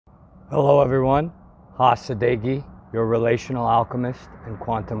Hello everyone, Hass Sadeghi, your relational alchemist and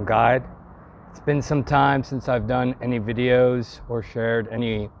quantum guide. It's been some time since I've done any videos or shared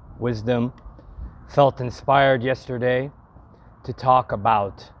any wisdom. Felt inspired yesterday to talk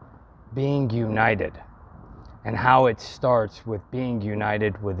about being united and how it starts with being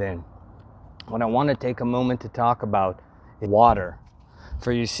united within. What I want to take a moment to talk about is water.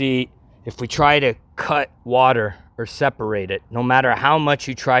 For you see, if we try to cut water or separate it, no matter how much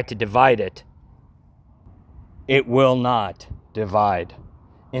you try to divide it, it will not divide.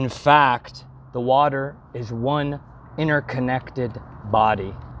 In fact, the water is one interconnected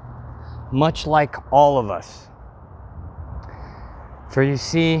body, much like all of us. For you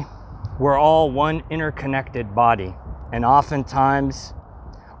see, we're all one interconnected body, and oftentimes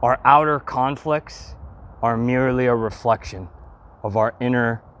our outer conflicts are merely a reflection of our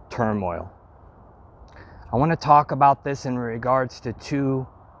inner turmoil. I want to talk about this in regards to two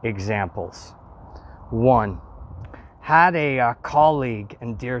examples. One, had a colleague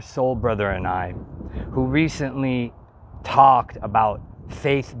and dear soul brother and I who recently talked about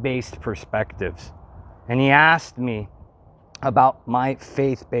faith-based perspectives, and he asked me about my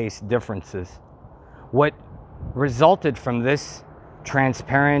faith-based differences. What resulted from this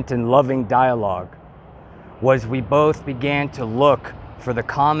transparent and loving dialogue was we both began to look for the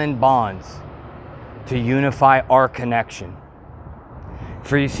common bonds to unify our connection.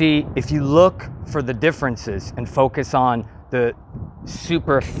 For you see, if you look for the differences and focus on the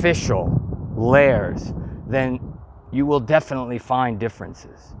superficial layers, then you will definitely find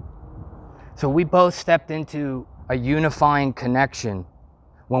differences. So we both stepped into a unifying connection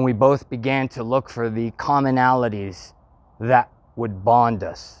when we both began to look for the commonalities that would bond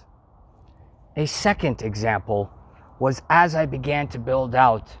us. A second example was as I began to build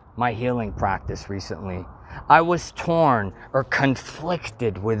out my healing practice recently, I was torn or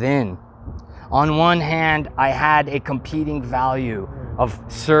conflicted within. On one hand, I had a competing value of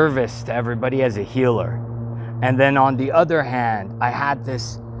service to everybody as a healer. And then on the other hand, I had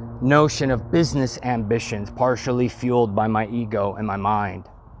this notion of business ambitions, partially fueled by my ego and my mind.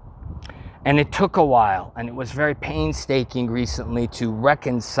 And it took a while, and it was very painstaking recently to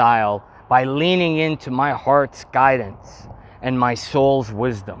reconcile by leaning into my heart's guidance and my soul's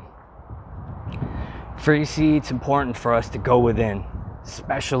wisdom. For you see, it's important for us to go within,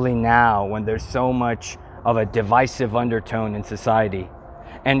 especially now when there's so much of a divisive undertone in society,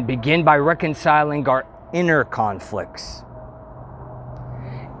 and begin by reconciling our inner conflicts.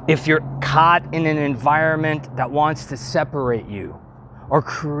 If you're caught in an environment that wants to separate you or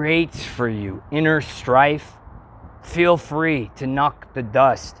creates for you inner strife, feel free to knock the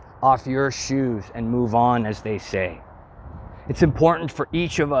dust off your shoes and move on, as they say. It's important for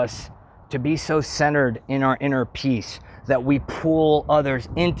each of us to be so centered in our inner peace that we pull others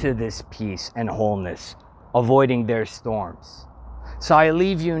into this peace and wholeness, avoiding their storms. So I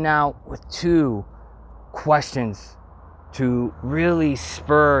leave you now with two questions to really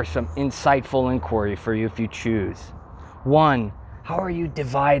spur some insightful inquiry for you if you choose. One, how are you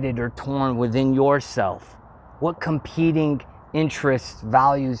divided or torn within yourself? What competing interests,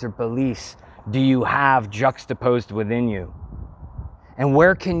 values, or beliefs do you have juxtaposed within you? And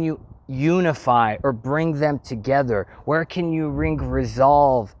where can you unify or bring them together? Where can you bring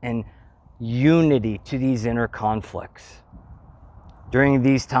resolve and unity to these inner conflicts? During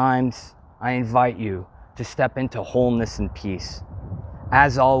these times, I invite you to step into wholeness and peace.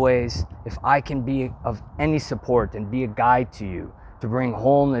 As always, if I can be of any support and be a guide to you to bring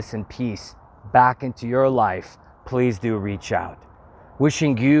wholeness and peace back into your life, please do reach out.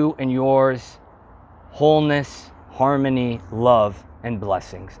 Wishing you and yours wholeness, harmony, love, and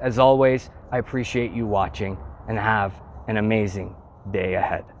blessings. As always, I appreciate you watching and have an amazing day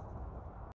ahead.